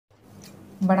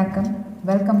வணக்கம்,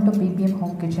 welcome to BBM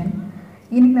home kitchen.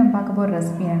 இன்றைக்கி நம்ம பார்க்க போகிற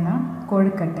ரெசிபி என்னன்னா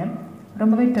கொழுக்கட்டை.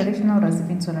 ரொம்பவே ட்ரெடிஷ்னல்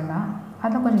ரெசிபின்னு சொல்லலாம்.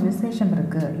 அதில் கொஞ்சம் விசேஷம்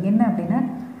இருக்குது. என்ன அப்படின்னா,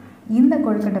 இந்த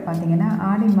கொழுக்கட்டை பார்த்திங்கன்னா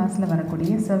ஆடி மாதத்தில்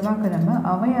வரக்கூடிய செவ்வாய்க்கிழமை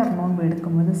ஔவையார் நோன்பு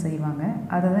எடுக்கும்போது செய்வாங்க.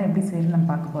 அதை தான் எப்படி செய்யணும்னு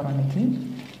நம்ம பார்க்க போகிறோம் இன்றைக்கி.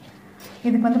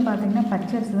 இதுக்கு பார்த்திங்கன்னா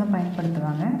பச்சரிசி தான்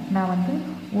பயன்படுத்துவாங்க. நான்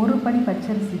ஒரு படி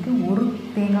பச்சரிசிக்கு ஒரு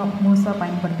தேங்காய் முழுசாக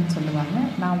பயன்படுத்தின்னு சொல்லுவாங்க.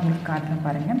 நான் உங்களுக்கு காட்டுறேன்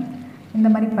பாருங்கள். இந்த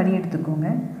மாதிரி படி எடுத்துக்கோங்க.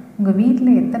 உங்கள்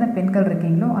வீட்டில் எத்தனை பெண்கள்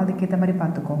இருக்கீங்களோ அதுக்கேற்ற மாதிரி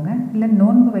பார்த்துக்கோங்க. இல்லை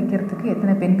நோன்பு வைக்கிறதுக்கு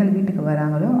எத்தனை பெண்கள் வீட்டுக்கு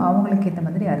வராங்களோ அவங்களுக்கு ஏற்ற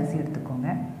மாதிரி அரிசி எடுத்துக்கோங்க.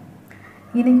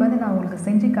 இன்றைக்கி நான் உங்களுக்கு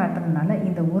செஞ்சு காட்டுறதுனால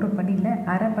இந்த ஒரு படியில்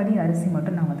அரை படி அரிசி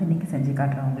மட்டும் நான் இன்றைக்கி செஞ்சு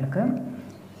காட்டுறேன் உங்களுக்கு.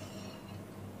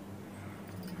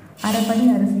 அரை படி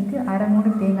அரிசிக்கு அரை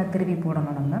மூடி தேங்காய் திருவி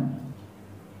போடணும். நம்ம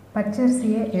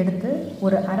பச்சரிசியை எடுத்து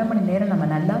ஒரு அரை மணி நேரம் நம்ம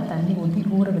நல்லா தண்ணி ஊற்றி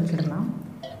ஊற வச்சிடலாம்.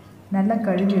 நல்லா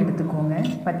கழுவி எடுத்துக்கோங்க.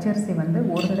 பச்சரிசி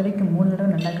ஒரு தடவைக்கு 3 தடவை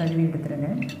நல்லா கழுவி எடுத்துருங்க.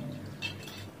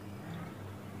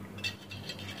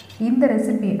 இந்த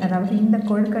ரெசிபி, அதாவது இந்த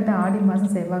கொழுக்கட்டை ஆடி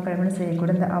மாதம் செவ்வாய்க்கிழமை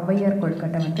செய்யக்கூட இந்த ஔவையார்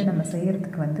கொழுக்கட்டை நம்ம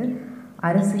செய்கிறதுக்கு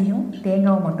அரிசியும்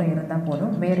தேங்காவும் மட்டும் இருந்தால்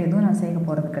போதும். வேறு எதுவும் நான் செய்ய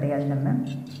போகிறது கிடையாது. நம்ம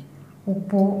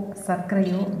உப்போ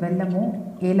சர்க்கரையோ வெல்லமோ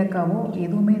ஏலக்காவோ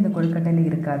எதுவுமே இந்த கொழுக்கட்டையில்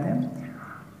இருக்காது.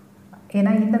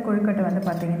 ஏன்னா இந்த கொழுக்கட்டை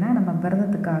பார்த்திங்கன்னா நம்ம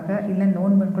விரதத்துக்காக இல்லை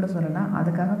நோன்புன்னு கூட சொல்லலாம்,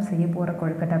 அதுக்காக செய்ய போகிற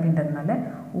கொழுக்கட்டை அப்படின்றதுனால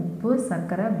உப்பு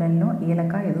சர்க்கரை வெல்லம்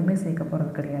ஏலக்காய் எதுவுமே சேர்க்க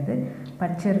போகிறது கிடையாது.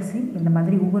 பச்சரிசி இந்த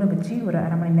மாதிரி ஊற வச்சு ஒரு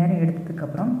அரை மணி நேரம்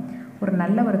எடுத்ததுக்கப்புறம் ஒரு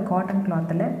நல்ல ஒரு காட்டன்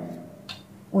கிளாத்தில்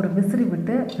ஒரு விசிறி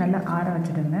விட்டு நல்லா ஆற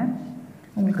வச்சுடுங்க.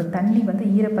 உங்களுக்கு தண்ணி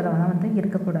ஈரப்பதம்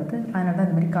இருக்கக்கூடாது. அதனால தான்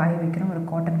இந்த மாதிரி காய வைக்கிறோம் ஒரு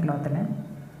காட்டன் கிளாத்தில்.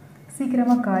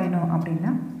 சீக்கிரமாக காயணும்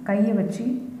அப்படின்னா கையை வச்சு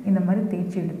இந்த மாதிரி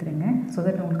தேய்ச்சி எடுத்துருங்க. ஸோ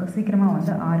தட் உங்களுக்கு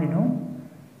சீக்கிரமாக ஆறிடும்.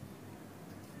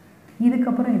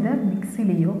 இதுக்கப்புறம் இதை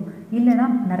மிக்சிலேயோ இல்லைனா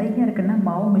நிறைய இருக்குன்னா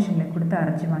மாவு மிஷினில் கொடுத்து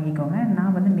அரைச்சி வாங்கிக்கோங்க.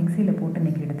 நான் மிக்சியில் போட்டு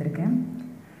இன்றைக்கி எடுத்திருக்கேன்.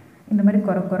 இந்த மாதிரி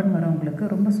குறைன்னு வரும்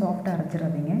உங்களுக்கு. ரொம்ப சாஃப்டாக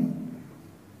அரைச்சிடாதீங்க.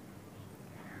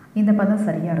 இந்த பதம்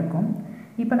சரியாக இருக்கும்.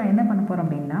 இப்போ நான் என்ன பண்ண போகிறேன்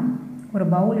அப்படின்னா, ஒரு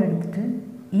பவுல் எடுத்துகிட்டு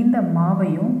இந்த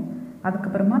மாவையும்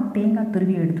அதுக்கப்புறமா தேங்காய்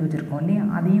துருவி எடுத்து வச்சுருக்கோம் இல்லையா,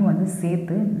 அதையும்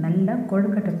சேர்த்து நல்லா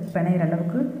கொழுக்கட்டை பிணையிற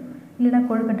அளவுக்கு இல்லைனா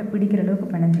கொழுக்கட்டை பிடிக்கிற அளவுக்கு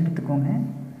பிணைஞ்சு எடுத்துக்கோங்க.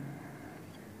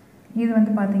 இது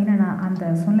பார்த்திங்கன்னா நான்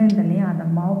அந்த சொன்னேன் இல்லையா, அந்த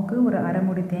மாவுக்கு ஒரு அரை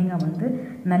மூடி தேங்காய்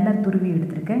நல்லா துருவி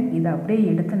எடுத்துருக்கேன். இதை அப்படியே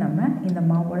எடுத்து நம்ம இந்த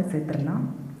மாவோடு சேர்த்துடலாம்.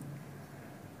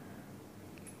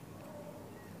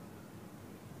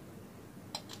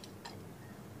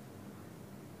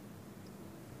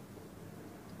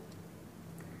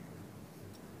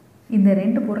 இந்த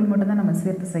 2 பொருள் மட்டும் தான் நம்ம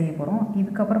சேர்த்து செய்ய போகிறோம்.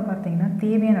 இதுக்கப்புறம் பார்த்திங்கன்னா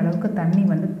தேவையான அளவுக்கு தண்ணி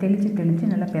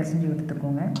தெளித்து நல்லா பிசைஞ்சு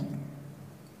எடுத்துக்கோங்க.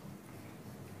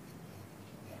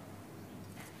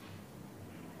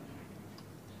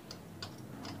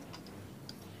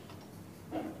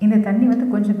 இந்த தண்ணி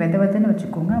கொஞ்சம் வெதன்னு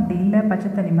வச்சுக்கோங்க. அப்படி இல்லை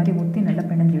பச்சை தண்ணி மாதிரி ஊற்றி நல்லா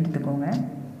பிணைஞ்சு எடுத்துக்கோங்க.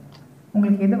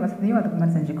 உங்களுக்கு எது வசதியோ அதுக்கு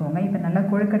மாதிரி செஞ்சுக்கோங்க. இப்போ நல்லா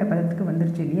கொழுக்கட்டை பதத்துக்கு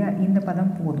வந்துருச்சு இல்லையா, இந்த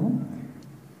பதம் போதும்.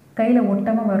 கையில்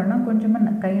ஒட்டாமல் வரணும்னா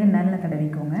கொஞ்சமாக கையில் நல்லெண்ணெய்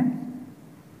தடவிக்கோங்க.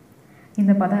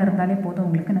 இந்த பதம் இருந்தாலே போதும்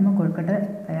உங்களுக்கு. நம்ம கொழுக்கட்டை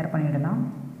தயார் பண்ணிடலாம்.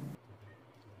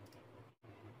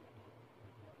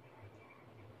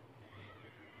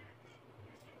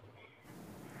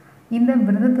 இந்த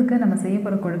விரதத்துக்கு நம்ம செய்ய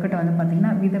போகிற கொழுக்கட்டை பார்த்திங்கன்னா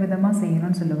விதவிதமாக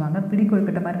செய்யணும்னு சொல்லுவாங்க. பிடி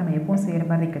கொழுக்கட்டை மாதிரி நம்ம எப்பவும் செய்கிற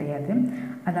மாதிரி கிடையாது.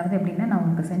 அதாவது எப்படின்னா நான்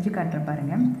உங்களுக்கு செஞ்சு காட்டுறேன்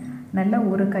பாருங்கள். நல்லா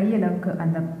ஒரு கையளவுக்கு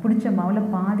அந்த பிடிச்ச மாவில்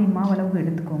பாதி மாவளவுக்கு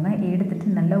எடுத்துக்கோங்க.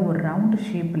 எடுத்துகிட்டு நல்லா ஒரு ரவுண்டு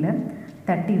ஷேப்பில்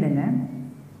தட்டிடுங்க.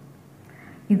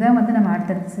 இதான் நம்ம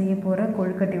அடுத்தடுத்து செய்ய போகிற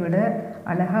கொழுக்கட்டையோட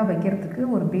அழகாக வைக்கிறதுக்கு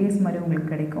ஒரு பேஸ் மாதிரி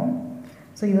உங்களுக்கு கிடைக்கும்.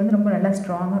 ஸோ இது ரொம்ப நல்லா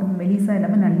ஸ்ட்ராங்காக ரொம்ப மெலிசாக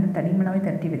இல்லாமல் நல்ல தடிமனாகவே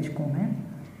தட்டி வச்சுக்கோங்க.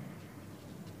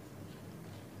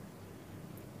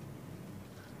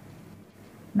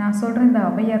 நான் சொல்கிறேன் இந்த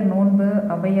ஔவையார் நோன்பு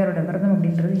ஔவையாரோட விரதம்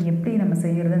அப்படின்றது எப்படி நம்ம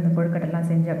செய்கிறது, இந்த கொழுக்கட்டைலாம்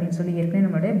செஞ்சு அப்படின்னு சொல்லி ஏற்கனவே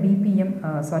நம்மளுடைய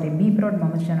பி ப்ராட்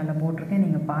மாமஸ் சேனலில் போட்டிருக்கேன்.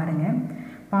 நீங்கள் பாருங்கள்.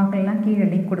 பார்க்கலாம், கீழே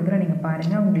லிங்க் கொடுக்குறேன், நீங்கள்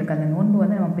பாருங்கள். உங்களுக்கு அந்த நோன்பு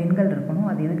நம்ம பெண்கள் இருக்கணும்,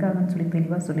 அது எதுக்காகன்னு சொல்லி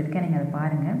தெளிவாக சொல்லியிருக்கேன். நீங்கள் அதை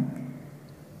பாருங்கள்.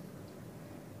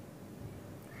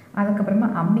 அதுக்கப்புறமா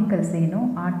அம்மிக்கல் செய்யணும்,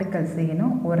 ஆட்டுக்கல்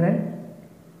செய்யணும், உரல்.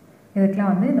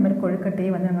 இதுக்கெலாம் இந்த மாதிரி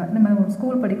கொழுக்கட்டையை நம்ம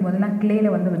ஸ்கூல் படிக்கும் போதெல்லாம்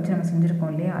கிளேயில் வச்சு நம்ம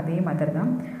செஞ்சுருக்கோம் இல்லையா, அதே மாதிரி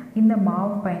தான் இந்த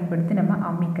மாவு பயன்படுத்தி நம்ம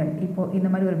அம்மிக்கல் இப்போது இந்த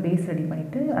மாதிரி ஒரு பேஸ் ரெடி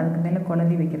பண்ணிவிட்டு அதுக்கு மேலே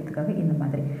குழந்தை வைக்கிறதுக்காக இந்த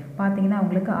மாதிரி பார்த்திங்கன்னா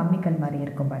அவங்களுக்கு அம்மிக்கல் மாதிரி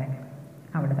இருக்கும் பாருங்கள்.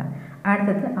 அவ்வளோதான்.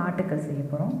 அடுத்தது ஆட்டுக்கல் செய்ய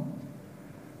போகிறோம்.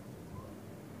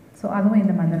 ஸோ அதுவும்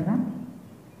இந்த மாதிரி தான்.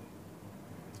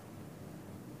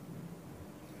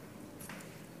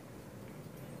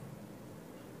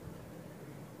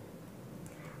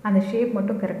 அந்த ஷேப்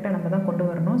மட்டும் கரெக்டாக நம்ம தான் கொண்டு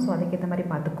வரணும். ஸோ அதுக்கேற்ற மாதிரி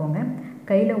பார்த்துக்கோங்க.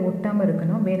 கையில் ஒட்டாமல்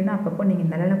இருக்கணும். வேணும்னா அப்பப்போ நீங்கள்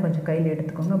நல்லெண்ணெய் கொஞ்சம் கையில்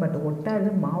எடுத்துக்கோங்க. பட் ஒட்டாது,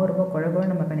 மாவு ரொம்ப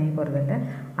குழகுழன்னு நம்ம பிணைய போகிறதில்ல.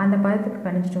 அந்த பதத்துக்கு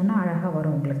பிணைச்சிட்டோம்னா அழகாக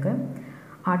வரும் உங்களுக்கு.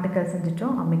 ஆட்டுக்கல்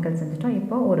செஞ்சுட்டோம், அம்மிக்கல் செஞ்சுட்டோம்.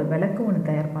 இப்போ ஒரு விளக்கு ஒன்று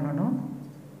தயார் பண்ணணும்.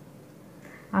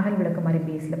 அகல் விளக்கு மாதிரி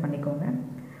பேஸில் பண்ணிக்கோங்க.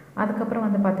 அதுக்கப்புறம்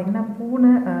வந்து பார்த்திங்கன்னா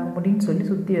பூனை முடின்னு சொல்லி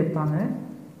சுற்றி வைப்பாங்க.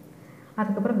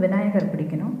 அதுக்கப்புறம் விநாயகர்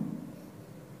பிடிக்கணும்.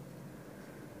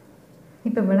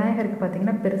 இப்போ விநாயகருக்கு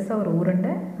பார்த்திங்கன்னா பெருசாக ஒரு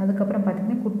உருண்டை, அதுக்கப்புறம்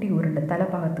பார்த்திங்கன்னா குட்டி உருண்டை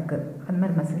தலைப்பாகத்துக்கு அந்த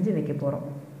மாதிரி நம்ம செஞ்சு வைக்க போகிறோம்.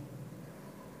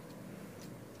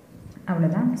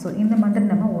 அவ்வளோதான். ஸோ இந்த மாதிரி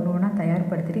நம்ம ஒன்று ஒன்றா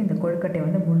தயார்படுத்திட்டு இந்த கொழுக்கட்டையை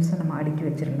வந்து முழுசாக நம்ம அடுக்கி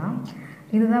வச்சிடலாம்.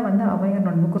 இதுதான் வந்து ஔவையார்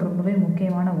நோன்புக்கு ரொம்பவே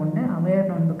முக்கியமான ஒன்று.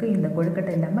 ஔவையார் நோன்புக்கு இந்த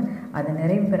கொழுக்கட்டை இல்லாமல் அதை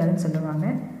நிறைவு பெறாதுன்னு சொல்லுவாங்க.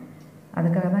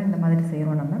 அதுக்காக தான் இந்த மாதிரி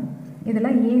செய்கிறோம் நம்ம.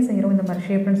 இதெல்லாம் ஏன் செய்கிறோம் இந்த மாதிரி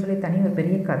ஷேப்னு சொல்லி தனி ஒரு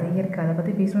பெரிய கதையே இருக்குது. அதை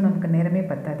பற்றி பேசணும் நமக்கு நேரமே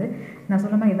பத்தாது. நான்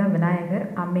சொன்ன மாதிரி இதான் விநாயகர்,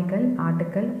 அம்மிக்கல்,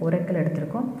 ஆட்டுக்கல், உரைக்கல்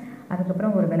எடுத்துருக்கோம்.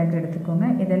 அதுக்கப்புறம் ஒரு விளக்கு எடுத்துக்கோங்க.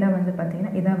 இதெல்லாம் வந்து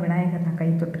பார்த்திங்கன்னா இதான் விநாயகர் நான் கை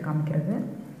தொட்டு காமிக்கிறது.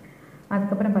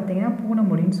 அதுக்கப்புறம் பார்த்திங்கன்னா பூனை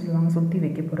முடின்னு சொல்லுவாங்க, சுற்றி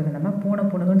வைக்க போகிறது நம்ம பூனை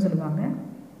புணுகுன்னு சொல்லுவாங்க.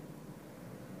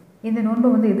 இந்த நோன்பு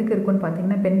வந்து எதுக்கு இருக்குன்னு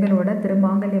பார்த்திங்கன்னா பெண்களோட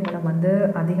திருமாங்கல்ய பலம் வந்து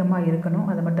அதிகமாக இருக்கணும்.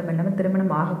 அது மட்டும் இல்லாமல்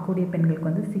திருமணம் ஆகக்கூடிய பெண்களுக்கு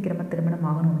வந்து சீக்கிரமாக திருமணம்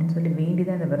ஆகணும் அப்படின்னு சொல்லி வேண்டி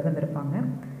தான் இந்த விரதம் இருப்பாங்க.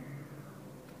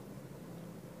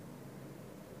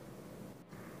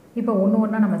 இப்போ ஒன்று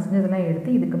ஒன்றா நம்ம செஞ்சதெல்லாம்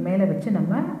எடுத்து இதுக்கு மேலே வச்சு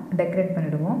நம்ம டெக்கரேட்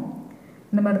பண்ணிவிடுவோம்.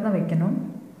 இந்த மாதிரி தான் வைக்கணும்.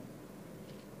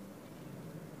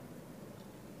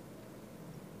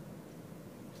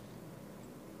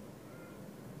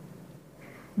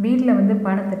 வீட்டில் வந்து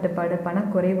பணத்தட்டுப்பாடு,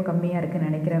 பணக்குறைவு கம்மியாக இருக்குதுன்னு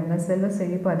நினைக்கிறவங்க, செல்வ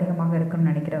செழிப்பு அதிகமாக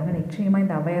இருக்குன்னு நினைக்கிறவங்க நிச்சயமாக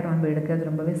இந்த ஔவையார் நோன்பு எடுக்கிறது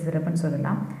ரொம்பவே சிறப்புன்னு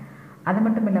சொல்லலாம். அது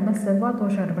மட்டும் இல்லாமல் செவ்வாய்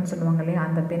தோஷம் இருக்குன்னு சொல்லுவாங்க இல்லையா,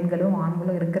 அந்த பெண்களும்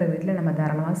ஆண்களும் இருக்கிற வீட்டில் நம்ம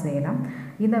தாராளமாக செய்யலாம்.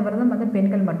 இந்த விரதம் வந்து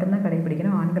பெண்கள் மட்டும்தான்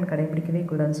கடைபிடிக்கணும், ஆண்கள் கடைபிடிக்கவே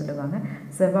கூடாதுன்னு சொல்லுவாங்க.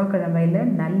 செவ்வாய்க்கிழமையில்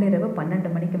நள்ளிரவு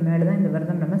 12 மணிக்கு மேலே தான் இந்த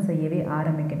விரதம் நம்ம செய்யவே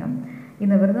ஆரம்பிக்கணும்.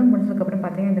 இந்த விரதம் முடிச்சதுக்கப்புறம்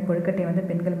பார்த்திங்கன்னா இந்த கொழுக்கட்டையை வந்து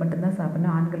பெண்கள் மட்டும்தான்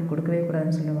சாப்பிடணும், ஆண்கள் கொடுக்கவே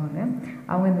கூடாதுன்னு சொல்லுவாங்க.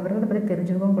 அவங்க இந்த விரதத்தை பற்றி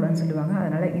தெரிஞ்சுக்கவும் கூடாதுன்னு சொல்லுவாங்க.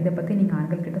 அதனால் இதை பற்றி நீங்கள்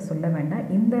ஆண்கள்கிட்ட சொல்ல வேண்டாம்.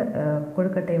 இந்த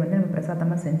கொழுக்கட்டையை வந்து நம்ம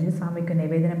பிரசாதமாக செஞ்சு சாமிக்கு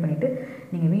நிவேதனம் பண்ணிவிட்டு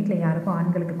நீங்கள் வீட்டில் யாருக்கும்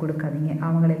ஆண்களுக்கு கொடுக்காதீங்க.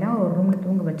 அவங்களெல்லாம் ஒரு ரூமில்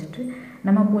தூங்க வச்சுட்டு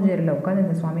நம்ம பூஜையில் உட்காந்து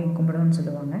இந்த சுவாமியை கும்பிடணும்னு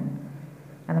சொல்லுவாங்க.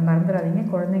 அதை மறந்துடாதீங்க.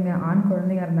 குழந்தைங்க, ஆண்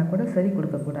குழந்தைங்க இருந்தால் கூட சரி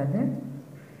கொடுக்கக்கூடாது.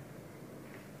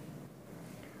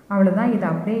 அவ்வளோதான். இதை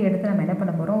அப்படியே எடுத்து நம்ம என்ன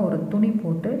பண்ண போகிறோம், ஒரு துணி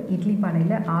போட்டு இட்லி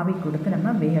பானையில் ஆவி கொடுத்து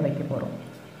நம்ம வேக வைக்க போகிறோம்.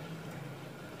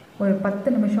 ஒரு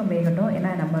 10 நிமிஷம் வேகட்டும். ஏன்னா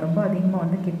நம்ம ரொம்ப அதிகமாக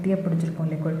வந்து கெட்டியாக பிடிச்சிருக்கோம்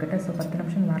இல்லையா கொழுக்கட்டை. ஸோ 10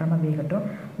 நிமிஷம் தாராளமாக வேகட்டும்.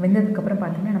 வெந்ததுக்கப்புறம்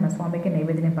பார்த்திங்கன்னா நம்ம சுவாமிக்கு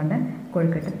நைவேத்தியம் பண்ண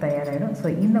கொழுக்கட்டை தயாராகிடும். ஸோ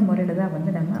இந்த முறையில் தான்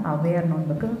வந்து நம்ம ஔவையார்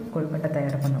நோன்புக்கு கொழுக்கட்டை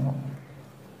தயார் பண்ணுவோம்.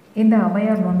 இந்த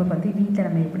ஔவையார் நோன்பு பற்றி வீட்டில்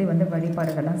நம்ம எப்படி வந்து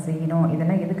வழிபாடுகள்லாம் செய்யணும்,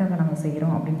 இதெல்லாம் எதுக்காக நம்ம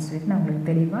செய்கிறோம் அப்படின்னு சொல்லிட்டு நான் உங்களுக்கு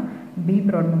தெளிவாக பி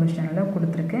ப்ராட் மூவிஸ் சேனலில்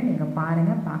கொடுத்துருக்கேன். நீங்கள்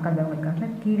பாருங்கள். பார்க்காதவங்களுக்காக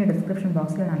கீழே டிஸ்கிரிப்ஷன்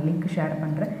பாக்ஸில் நான் லிங்க் ஷேர்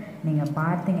பண்ணுறேன். நீங்கள்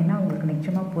பார்த்தீங்கன்னா உங்களுக்கு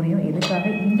நிச்சயமாக புரியும் எதுக்காக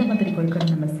இந்த மாதிரி கொழுக்கட்டை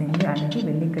நம்ம செஞ்சு அன்றைக்கி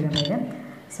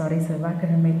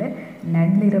செவ்வாய்க்கிழமையில்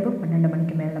நள்ளிரவு 12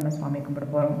 மணிக்கு மேலே நம்ம சுவாமி கும்பிட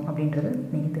போகிறோம் அப்படின்றது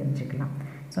நீங்கள் தெரிஞ்சுக்கலாம்.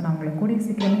 ஸோ நான் உங்களை கூடிய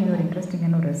சீக்கிரமே இது ஒரு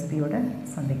இன்ட்ரெஸ்டிங்கான ஒரு ரெசிபியோடு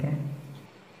சந்திக்கிறேன்.